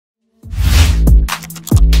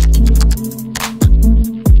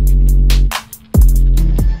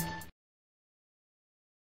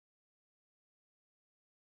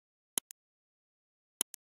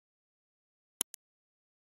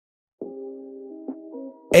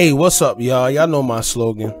Hey, what's up, y'all? Y'all know my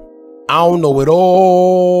slogan. I don't know it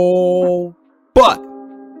all, but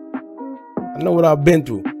I know what I've been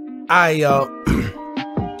through. Alright,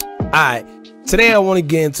 today I want to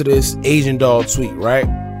get into this Asian doll tweet, right?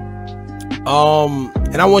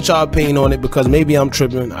 And I want y'all opinion on it because maybe I'm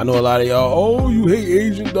tripping. I know a lot of y'all, oh, you hate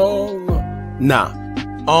Asian dolls.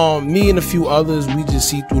 Nah. Me and a few others, we just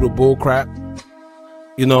see through the bull crap.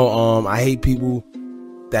 You know, I hate people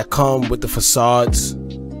that come with the facades,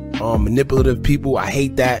 manipulative people. I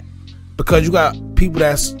hate that because you got people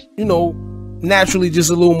that's, you know, naturally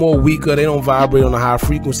just a little more weaker. They don't vibrate on a high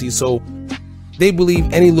frequency, so they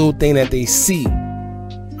believe any little thing that they see.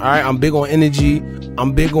 All right, I'm big on energy.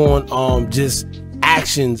 I'm big on just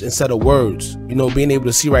actions instead of words, you know, being able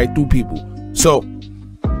to see right through people. So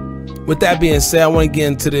with that being said, I want to get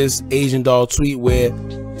into this Asian doll tweet where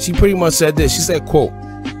she pretty much said this. She said, quote,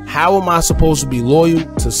 "How am I supposed to be loyal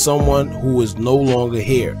to someone who is no longer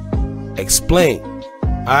here? Explain."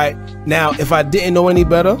 All right, now if I didn't know any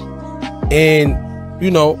better, and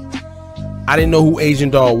you know, I didn't know who Asian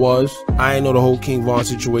doll was, I didn't know the whole King Von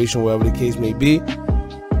situation, whatever the case may be,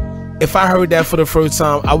 if I heard that for the first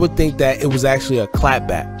time, I would think that it was actually a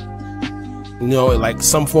clapback, you know, like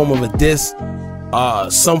some form of a diss,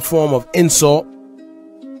 some form of insult,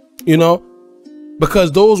 you know,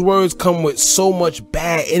 because those words come with so much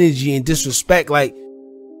bad energy and disrespect, like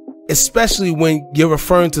especially when you're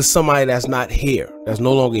referring to somebody that's not here, that's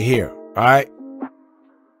no longer here. All right,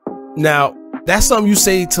 now that's something you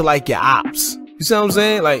say to like your ops. You see what I'm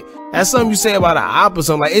saying? Like that's something you say about an op or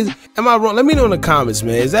something. Like, am I wrong? Let me know in the comments,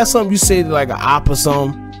 man. Is that something you say to like an op or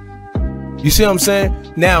something? You see what I'm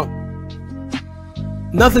saying? Now,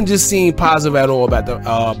 nothing just seemed positive at all about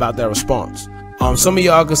that response. Some of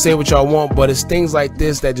y'all can say what y'all want, but it's things like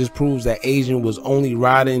this that just proves that Asian was only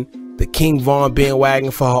riding the King Von bandwagon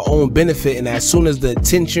for her own benefit, and as soon as the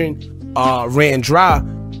attention ran dry,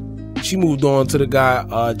 she moved on to the guy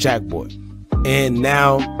Jackboy, and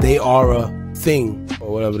now they are a thing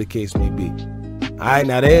or whatever the case may be. All right,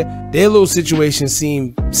 now their little situation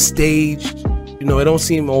seem staged, you know, it don't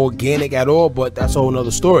seem organic at all, but that's a whole nother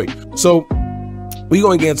story. So we're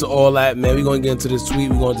gonna get into all that, man. We're gonna get into this tweet.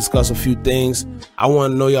 We're gonna discuss a few things. I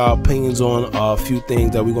want to know y'all opinions on a few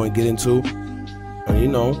things that we're gonna get into, and you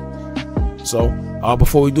know, so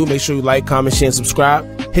before we do, make sure you like, comment, share, and subscribe.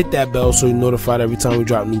 Hit that bell so you're notified every time we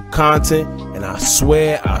drop new content. And I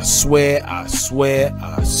swear, it's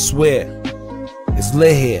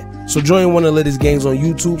lit here. So join one of the latest gangs on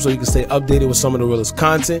YouTube so you can stay updated with some of the realest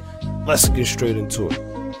content. Let's get straight into it.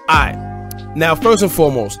 Alright, now first and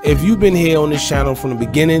foremost, if you've been here on this channel from the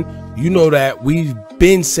beginning, you know that we've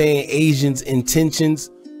been saying Asians' intentions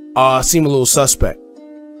seem a little suspect.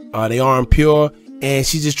 They aren't pure, and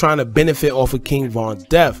she's just trying to benefit off of King Von's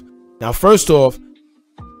death. Now first off,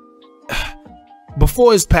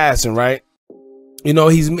 before his passing, right, you know,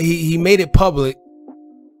 he made it public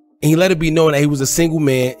and he let it be known that he was a single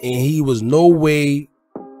man and he was no way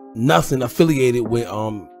nothing affiliated with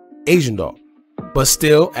Asian doll. But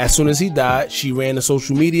still, as soon as he died, she ran to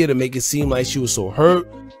social media to make it seem like she was so hurt.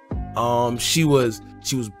 She was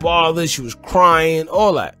bothered, she was crying,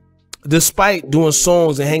 all that, despite doing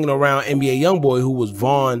songs and hanging around NBA Youngboy, who was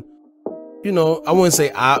Von, you know, I wouldn't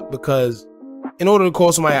say op, because in order to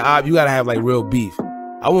call somebody op, you gotta have like real beef.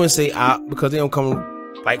 I wouldn't say op because they don't come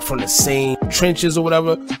like from the same trenches or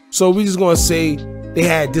whatever. So we just gonna say they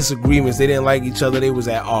had disagreements. They didn't like each other. They was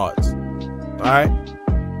at odds. All right.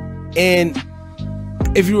 And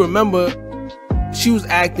if you remember, she was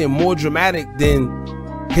acting more dramatic than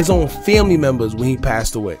his own family members when he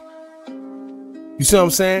passed away. You see what I'm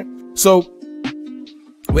saying? So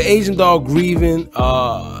with Asian doll grieving,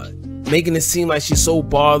 making it seem like she's so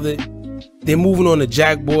bothered, they're moving on to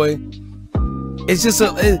Jackboy. It's just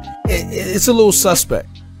it's a little suspect.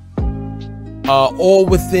 All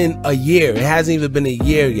within a year. It hasn't even been a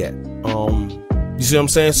year yet. You see what I'm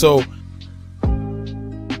saying? So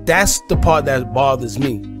that's the part that bothers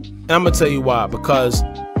me, and I'm gonna tell you why. Because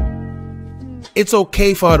it's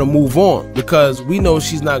okay for her to move on, because we know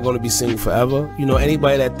she's not going to be single forever. You know,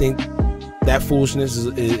 anybody that think that foolishness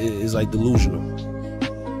is like delusional.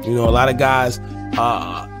 You know, a lot of guys,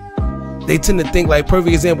 they tend to think, like,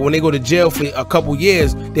 perfect example, when they go to jail for a couple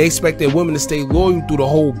years, they expect their women to stay loyal through the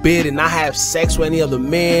whole bid and not have sex with any other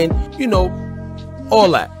man, you know, all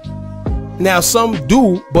that. Now some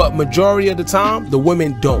do, but majority of the time the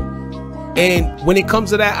women don't. And when it comes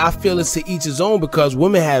to that, I feel it's to each his own, because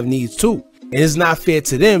women have needs too, and it's not fair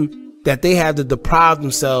to them that they have to deprive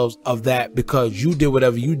themselves of that because you did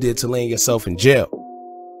whatever you did to land yourself in jail.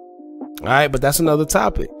 All right, but that's another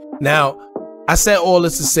topic. Now, I said all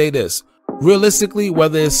this to say this. realistically,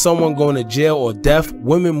 whether it's someone going to jail or death,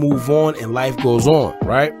 women move on and life goes on,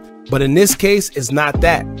 right? But in this case, it's not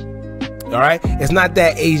that. All right, it's not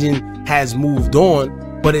that Asian has moved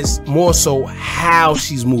on, but it's more so how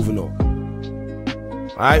she's moving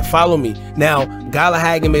on. All right, follow me. Now, Gala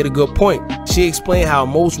Hagen made a good point. She explained how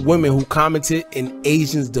most women who commented in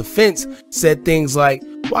Asian's defense said things like,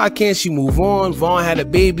 why can't she move on? Vaughn had a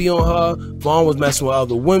baby on her. Vaughn was messing with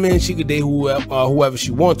other women. She could date whoever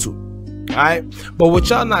she wants to. All right, but what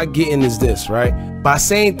y'all not getting is this, right? By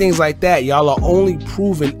saying things like that, y'all are only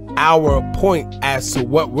proving our point as to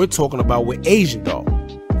what we're talking about with Asian Doll.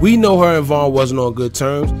 We know her and Vaughn wasn't on good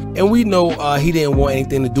terms, and we know he didn't want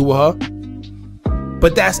anything to do with her.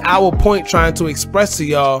 But that's our point, trying to express to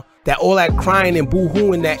y'all that all that crying and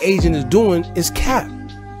boo-hooing that Asian is doing is cap.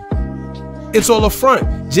 It's all a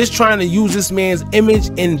front, just trying to use this man's image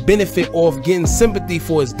and benefit off getting sympathy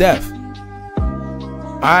for his death.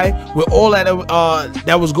 Alright, with all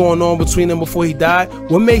that was going on between them before he died,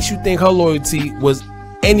 what makes you think her loyalty was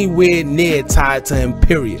anywhere near tied to him,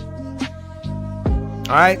 period?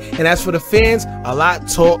 Alright, and as for the fans, a lot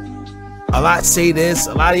talk, a lot say this,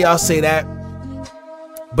 a lot of y'all say that,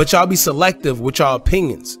 but y'all be selective with y'all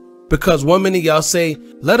opinions. Because one minute y'all say,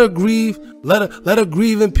 let her grieve, let her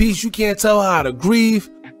grieve in peace, you can't tell her how to grieve,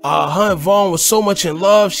 her and Vaughn was so much in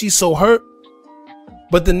love, she's so hurt.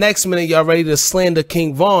 But the next minute y'all ready to slander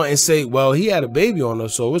King Vaughn and say, well, he had a baby on her,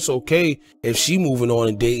 so it's okay if she moving on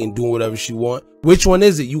and dating, doing whatever she want. Which one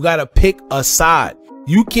is it? You gotta pick a side.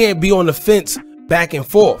 You can't be on the fence back and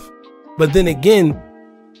forth. But then again,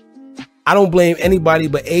 I don't blame anybody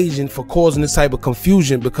but Asian for causing this type of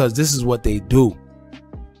confusion, because this is what they do.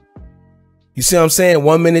 You see what I'm saying?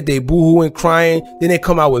 One minute they boo-hooing, crying, then they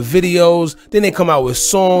come out with videos, then they come out with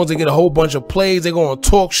songs, they get a whole bunch of plays, they go on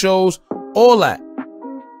talk shows, all that.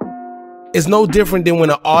 It's no different than when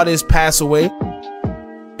an artist pass away,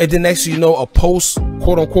 and then next thing you know, a post,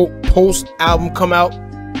 quote unquote, post album come out.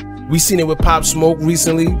 We seen it with Pop Smoke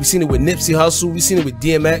recently. We seen it with Nipsey Hussle. We seen it with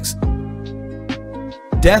DMX.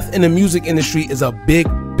 Death in the music industry is a big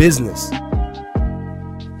business.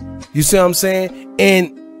 You see what I'm saying?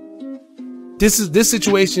 And this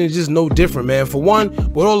situation is just no different, man. For one,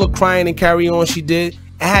 with all the crying and carry on she did, it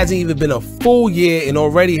hasn't even been a full year, and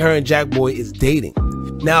already her and Jackboy is dating.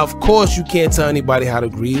 Now, of course, you can't tell anybody how to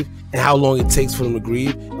grieve and how long it takes for them to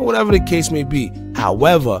grieve, and whatever the case may be.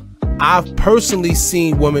 However, I've personally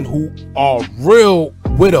seen women who are real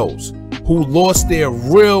widows, who lost their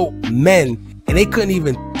real men, and they couldn't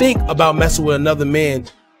even think about messing with another man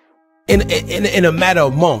in a matter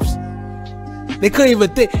of months. They couldn't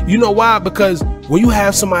even think. You know why? Because when you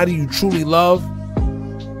have somebody you truly love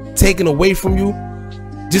taken away from you,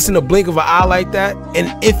 just in a blink of an eye like that,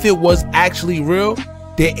 and if it was actually real,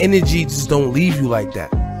 their energy just don't leave you like that.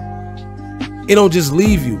 It don't just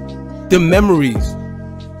leave you. The memories,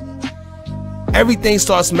 everything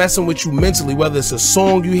starts messing with you mentally, whether it's a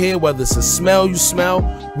song you hear, whether it's a smell you smell,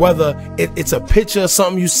 whether it's a picture of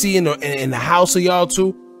something you see in the house of y'all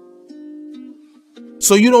too.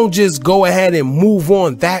 So you don't just go ahead and move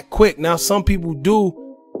on that quick. Now, some people do.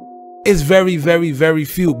 It's very, very, very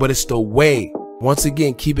few, but it's the way. Once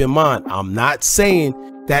again, keep in mind, I'm not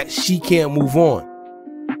saying that she can't move on,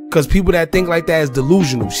 because people that think like that is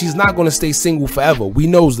delusional. She's not going to stay single forever. We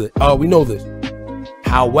know this.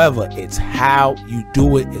 However, it's how you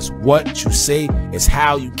do it. It's what you say. It's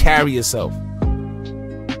how you carry yourself.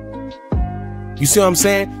 You see what I'm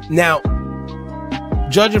saying? Now,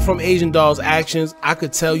 judging from Asian Doll's actions, I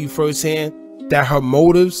could tell you firsthand that her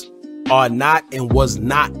motives are not and was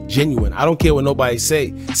not genuine. I don't care what nobody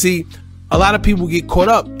say. See, a lot of people get caught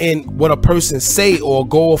up in what a person say or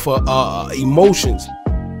go for emotions.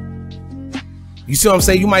 You see what I'm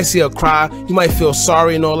saying? You might see her cry, you might feel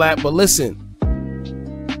sorry and all that, but listen,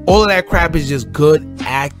 all of that crap is just good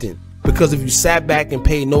acting. Because if you sat back and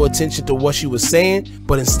paid no attention to what she was saying,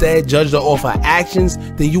 but instead judged her off her actions,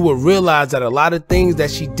 then you would realize that a lot of things that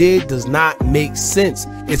she did does not make sense.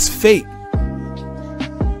 It's fake.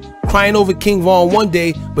 Crying over King Vaughn one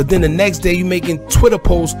day, but then the next day you making Twitter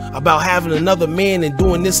posts about having another man and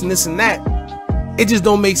doing this and this and that. It just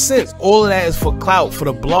don't make sense. All of that is for clout, for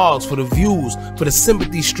the blogs, for the views, for the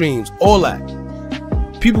sympathy streams, all that.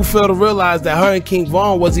 People fail to realize that her and King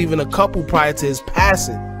Vaughn wasn't even a couple prior to his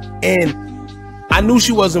passing. And I knew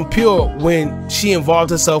she wasn't pure when she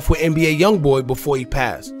involved herself with NBA YoungBoy before he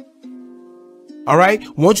passed. All right?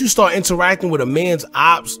 Once you start interacting with a man's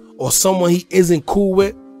ops or someone he isn't cool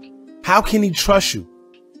with, how can he trust you?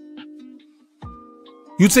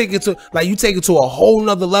 You take it to a whole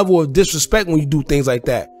nother level of disrespect when you do things like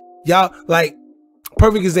that. Y'all, like,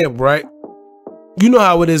 perfect example, right? You know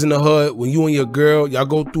how it is in the hood when you and your girl, y'all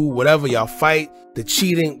go through whatever, y'all fight, the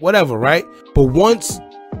cheating, whatever, right? But once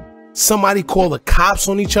somebody call the cops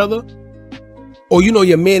on each other, or you know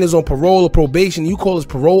your man is on parole or probation, you call his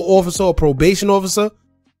parole officer or probation officer,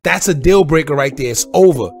 that's a deal breaker right there. It's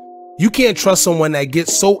over. You can't trust someone that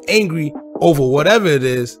gets so angry over whatever it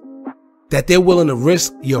is that they're willing to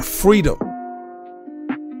risk your freedom.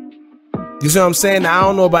 You see what I'm saying? Now, I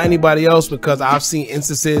don't know about anybody else because I've seen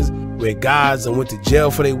instances where guys went to jail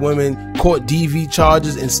for their women, caught DV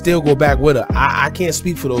charges, and still go back with her. I can't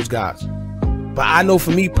speak for those guys. But I know for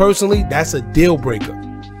me personally, that's a deal breaker.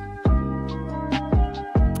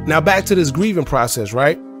 Now back to this grieving process,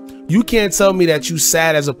 right? You can't tell me that you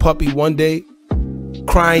sad as a puppy one day,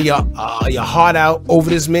 crying your heart out over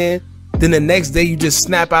this man, then the next day you just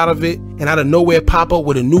snap out of it and out of nowhere pop up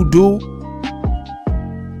with a new dude.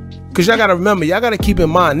 Because y'all gotta remember, y'all gotta keep in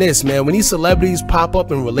mind this, man. When these celebrities pop up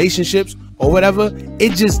in relationships or whatever,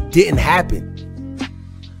 it just didn't happen.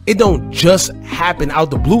 It don't just happen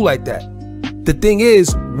out the blue like that. The thing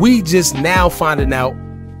is, we just now finding out,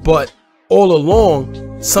 but all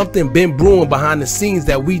along, something been brewing behind the scenes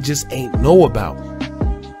that we just ain't know about.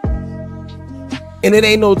 And it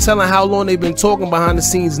ain't no telling how long they've been talking behind the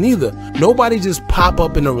scenes neither. Nobody just pop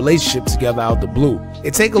up in a relationship together out the blue.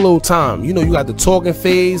 It take a little time. You know, you got the talking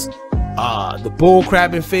phase, the bull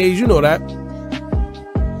crapping phase, you know that.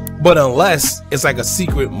 But unless it's like a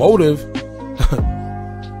secret motive,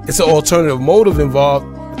 it's an alternative motive involved,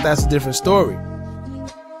 that's a different story.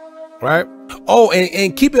 Right? Oh,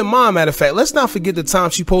 and keep in mind, matter of fact, let's not forget the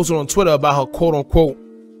time she posted on Twitter about her quote unquote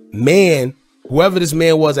man, whoever this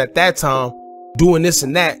man was at that time, doing this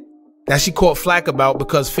and that she caught flack about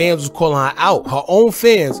because fans was calling her out. Her own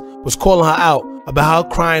fans was calling her out about her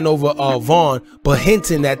crying over Vaughn, but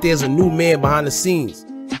hinting that there's a new man behind the scenes.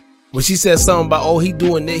 When she said something about, oh, he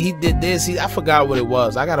doing this, he did this, I forgot what it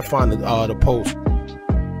was. I gotta find the post.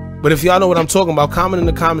 But if y'all know what I'm talking about, comment in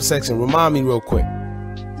the comment section, remind me real quick.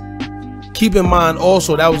 Keep in mind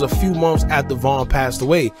also, that was a few months after Vaughn passed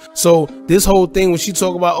away. So this whole thing when she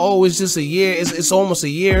talk about, oh, it's just a year, it's almost a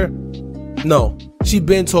year. No, she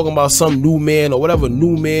been talking about some new man or whatever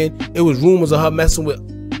new man. It was rumors of her messing with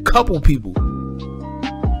a couple people.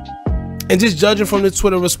 And just judging from the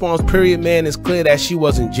Twitter response period, man, it's clear that she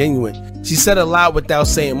wasn't genuine. She said a lot without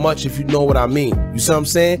saying much, if you know what I mean. You see what I'm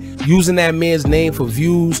saying? Using that man's name for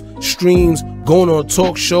views, streams, going on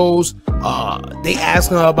talk shows. They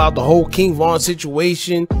asking her about the whole King Von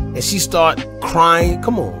situation, and she start crying.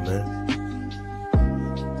 Come on, man.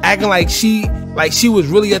 Acting like she was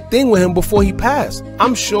really a thing with him before he passed.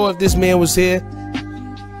 I'm sure if this man was here,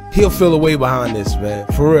 he'll feel a way behind this, man,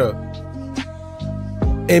 for real.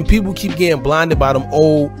 And people keep getting blinded by them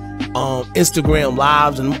old Instagram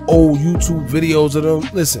lives and them old YouTube videos of them.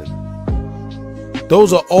 Listen,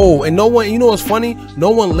 those are old, and no one, you know what's funny? No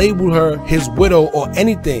one labeled her his widow or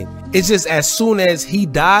anything. It's just as soon as he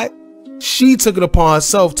died, she took it upon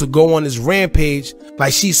herself to go on this rampage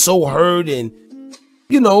like she's so hurt. And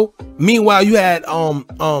you know, meanwhile you had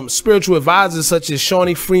spiritual advisors such as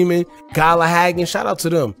Shawnee Freeman, Gala Hagen, shout out to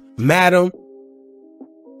them, Madam.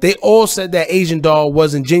 They all said that Asian doll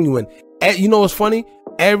wasn't genuine. And you know what's funny?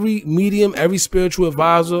 Every medium, every spiritual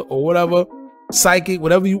advisor or whatever, psychic,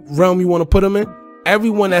 whatever realm you want to put them in,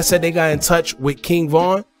 everyone that said they got in touch with King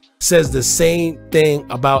Von says the same thing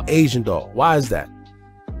about Asian doll. Why is that?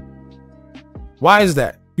 Why is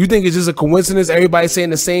that? You think it's just a coincidence everybody saying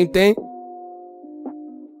the same thing?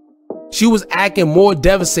 She was acting more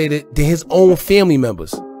devastated than his own family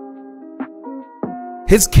members.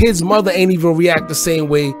 His kid's mother ain't even react the same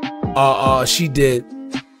way she did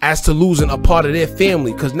as to losing a part of their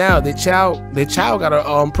family, because now their child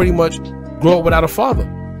gotta pretty much grow up without a father.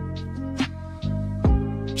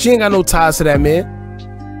 She ain't got no ties to that man.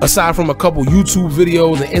 Aside from a couple YouTube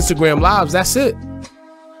videos and Instagram lives, that's it.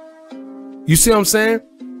 You see what I'm saying?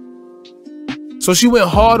 So she went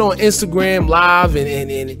hard on Instagram live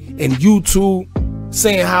and YouTube,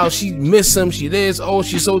 saying how she missed him, she this, oh,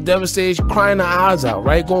 she's so devastated, she's crying her eyes out,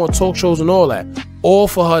 right? Going on talk shows and all that. All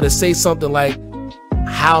for her to say something like,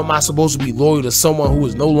 how am I supposed to be loyal to someone who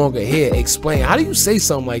is no longer here? Explain. How do you say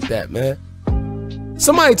something like that, man?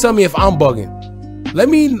 Somebody tell me if I'm bugging. Let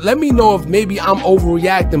me know if maybe I'm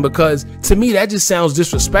overreacting, because to me that just sounds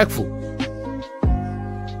disrespectful.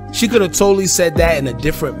 She could have totally said that in a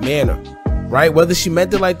different manner, right? Whether she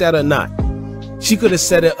meant it like that or not, she could have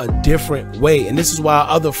said it a different way. And this is why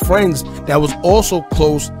other friends that was also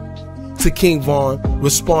close to King Von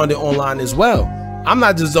responded online as well. I'm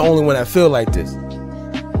not just the only one that feel like this.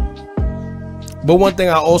 But one thing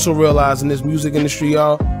I also realized in this music industry,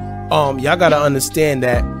 y'all gotta understand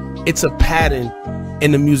that it's a pattern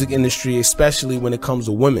in the music industry, especially when it comes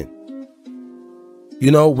to women.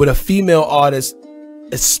 You know, with a female artist,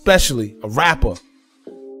 especially a rapper,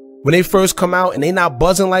 when they first come out and they not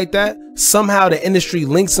buzzing like that, somehow the industry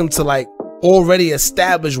links them to like already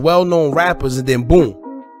established, well-known rappers, and then boom,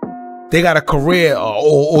 they got a career,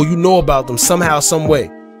 or you know about them somehow, some way.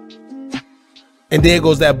 And there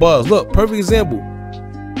goes that buzz. Look, perfect example.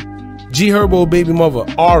 G Herbo baby mother,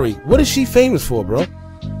 Ari. What is she famous for, bro?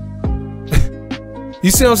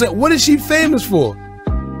 You see what I'm saying? What is she famous for?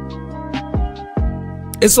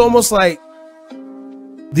 It's almost like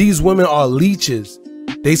these women are leeches.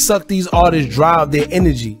 They suck these artists dry of their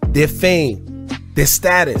energy, their fame, their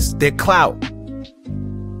status, their clout.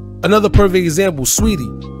 Another perfect example, Sweetie.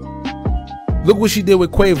 Look what she did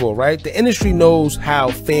with Quavo, right? The industry knows how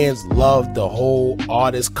fans love the whole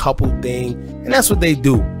artist couple thing, and that's what they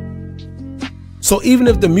do. So even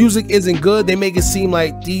if the music isn't good, they make it seem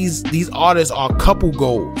like these artists are couple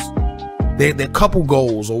goals. They're couple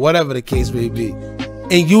goals, or whatever the case may be.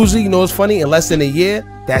 And usually, you know, it's funny, in less than a year,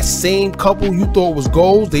 that same couple you thought was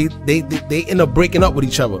goals, they end up breaking up with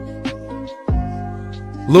each other.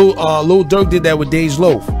 Lil Durk did that with Dej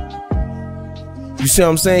Loaf. You see what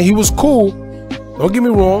I'm saying? He was cool. Don't get me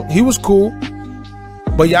wrong, he was cool.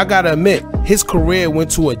 But y'all gotta admit, his career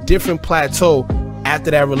went to a different plateau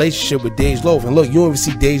after that relationship with Dej Loaf. And look, you don't even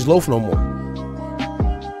see Dej Loaf no more.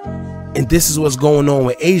 And this is what's going on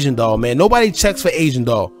with Asian Doll, man. Nobody checks for Asian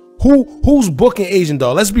Doll. Who's booking Asian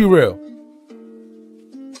Doll? Let's be real.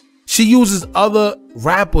 She uses other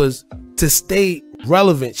rappers to stay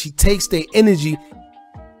relevant. She takes their energy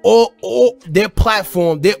or their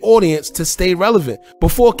platform, their audience, to stay relevant.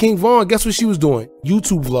 Before King Von, guess what she was doing?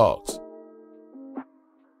 YouTube vlogs.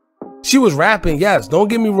 She was rapping, yes, don't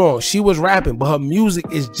get me wrong, she was rapping, but her music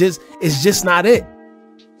is just not it.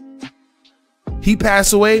 He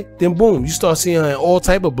passed away, then boom, you start seeing her in all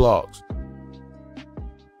type of blogs.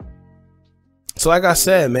 So like I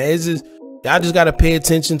said, man, it's just, y'all just gotta pay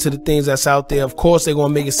attention to the things that's out there. Of course, they're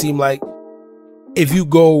gonna make it seem like if you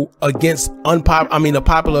go against a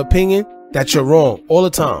popular opinion, that you're wrong all the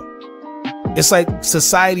time. It's like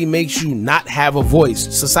society makes you not have a voice.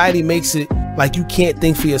 Society makes it like you can't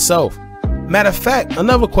think for yourself. Matter of fact,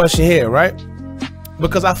 another question here, right?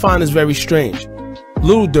 Because I find this very strange.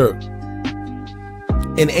 Lil Durk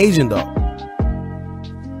and Asian Doll.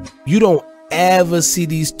 You don't ever see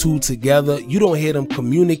these two together. You don't hear them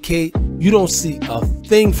communicate. You don't see a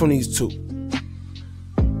thing from these two.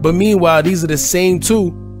 But meanwhile, these are the same two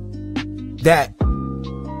that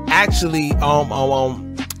actually I'm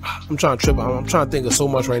trying to trip. I'm trying to think of so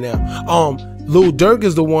much right now. Lil Durk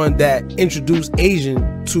is the one that introduced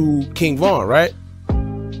Asian to King Von, right?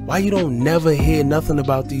 Why you don't never hear nothing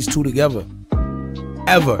about these two together?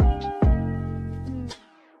 Ever.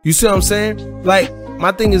 You see what I'm saying? Like,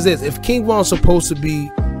 my thing is this. If King Von's supposed to be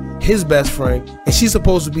his best friend, and she's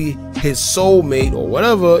supposed to be his soulmate, or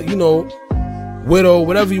whatever, you know, widow,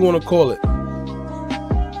 whatever you want to call it,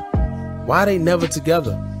 why are they never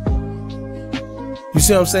together? You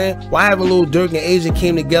see what I'm saying? Why haven't Lil Durk and Asian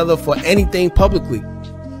came together for anything publicly?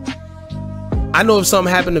 I know if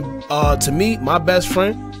something happened to me, my best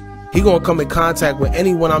friend, he gonna come in contact with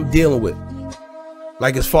anyone I'm dealing with.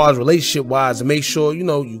 Like as far as relationship wise, to make sure, you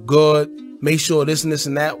know, you good, make sure this and this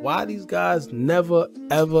and that. Why these guys never,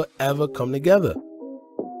 ever, ever come together?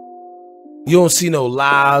 You don't see no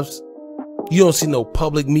lives. You don't see no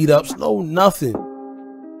public meetups, no nothing.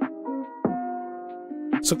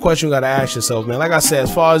 It's a question you gotta ask yourself, man. Like I said,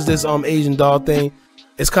 as far as this Asian Doll thing,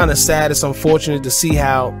 it's kind of sad. It's unfortunate to see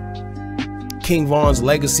how King Von's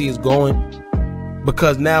legacy is going,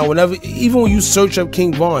 because now even when you search up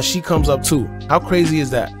King Von, she comes up too. How crazy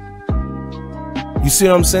is that? You see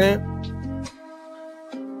what I'm saying?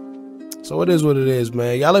 So it is what it is,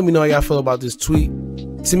 man. Y'all let me know how y'all feel about this tweet.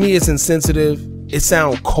 To me, it's insensitive. It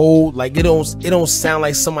sounds cold. Like it don't sound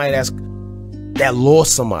like somebody that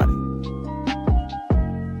lost somebody.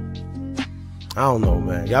 I don't know,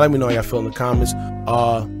 man. Y'all let me know how y'all feel in the comments.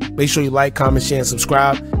 Make sure you like, comment, share, and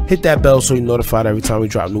subscribe. Hit that bell so you're notified every time we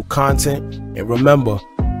drop new content. And remember,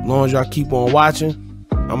 as long as y'all keep on watching,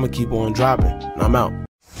 I'm gonna keep on dropping. And I'm out.